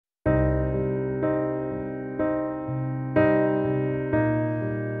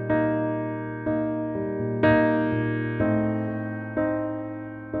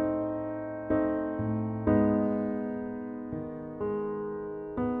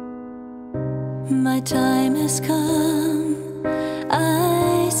My time has come,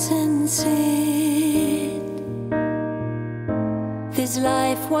 I sense it. This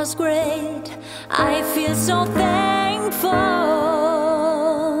life was great, I feel so thankful.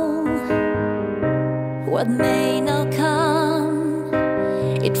 What may now come,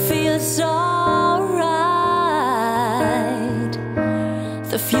 it feels so right.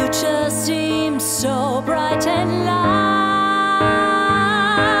 The future seems so bright and light.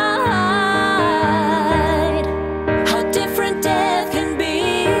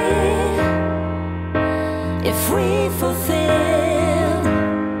 If we fulfill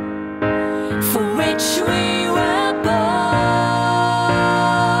for which we were born,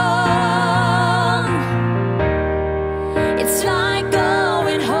 it's like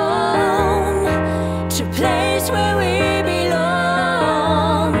going home to a place where we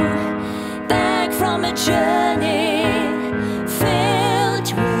belong, back from a journey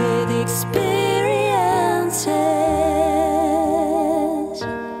filled with experiences.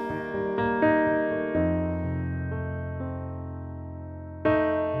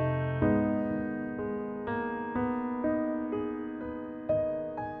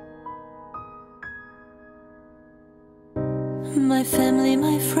 My family,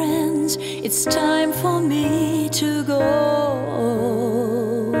 my friends, it's time for me to go,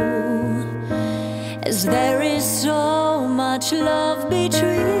 as there is so much love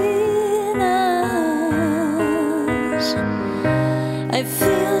between us. I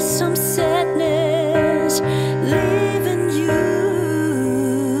feel some sadness leaving you,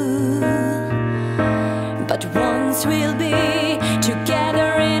 but once we'll be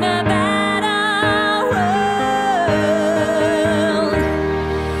together in a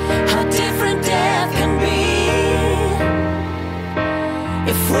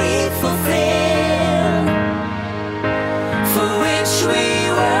if we fulfill for which we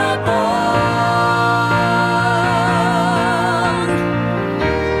were born,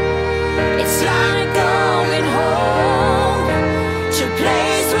 it's like going home to a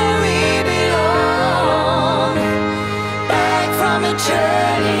place where we belong, back from a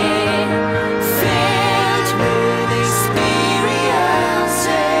journey filled with experiences.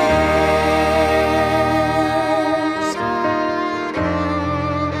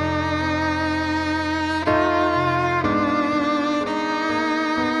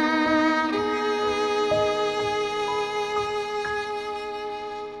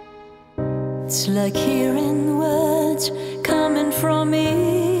 It's like hearing words coming from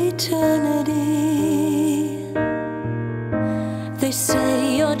eternity. They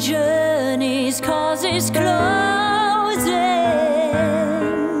say your journey's cause is closing.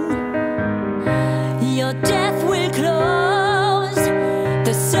 Your death will close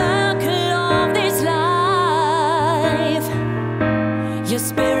the circle of this life. Your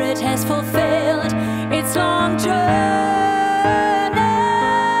spirit has fulfilled its long journey.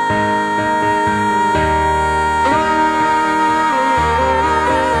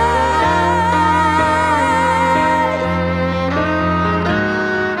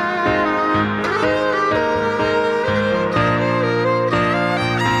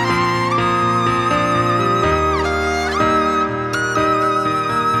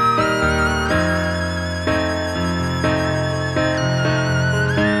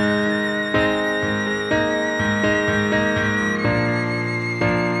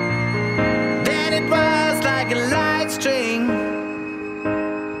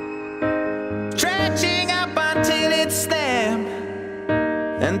 Stretching up until it snapped,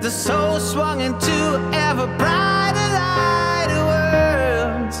 and the soul swung into ever brighter lighter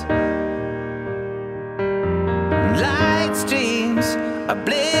worlds. Light streams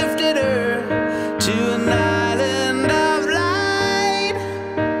uplifted her to an island of light,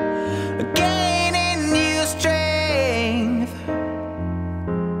 gaining new strength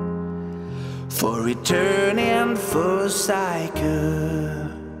for returning full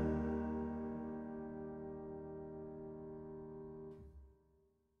cycle.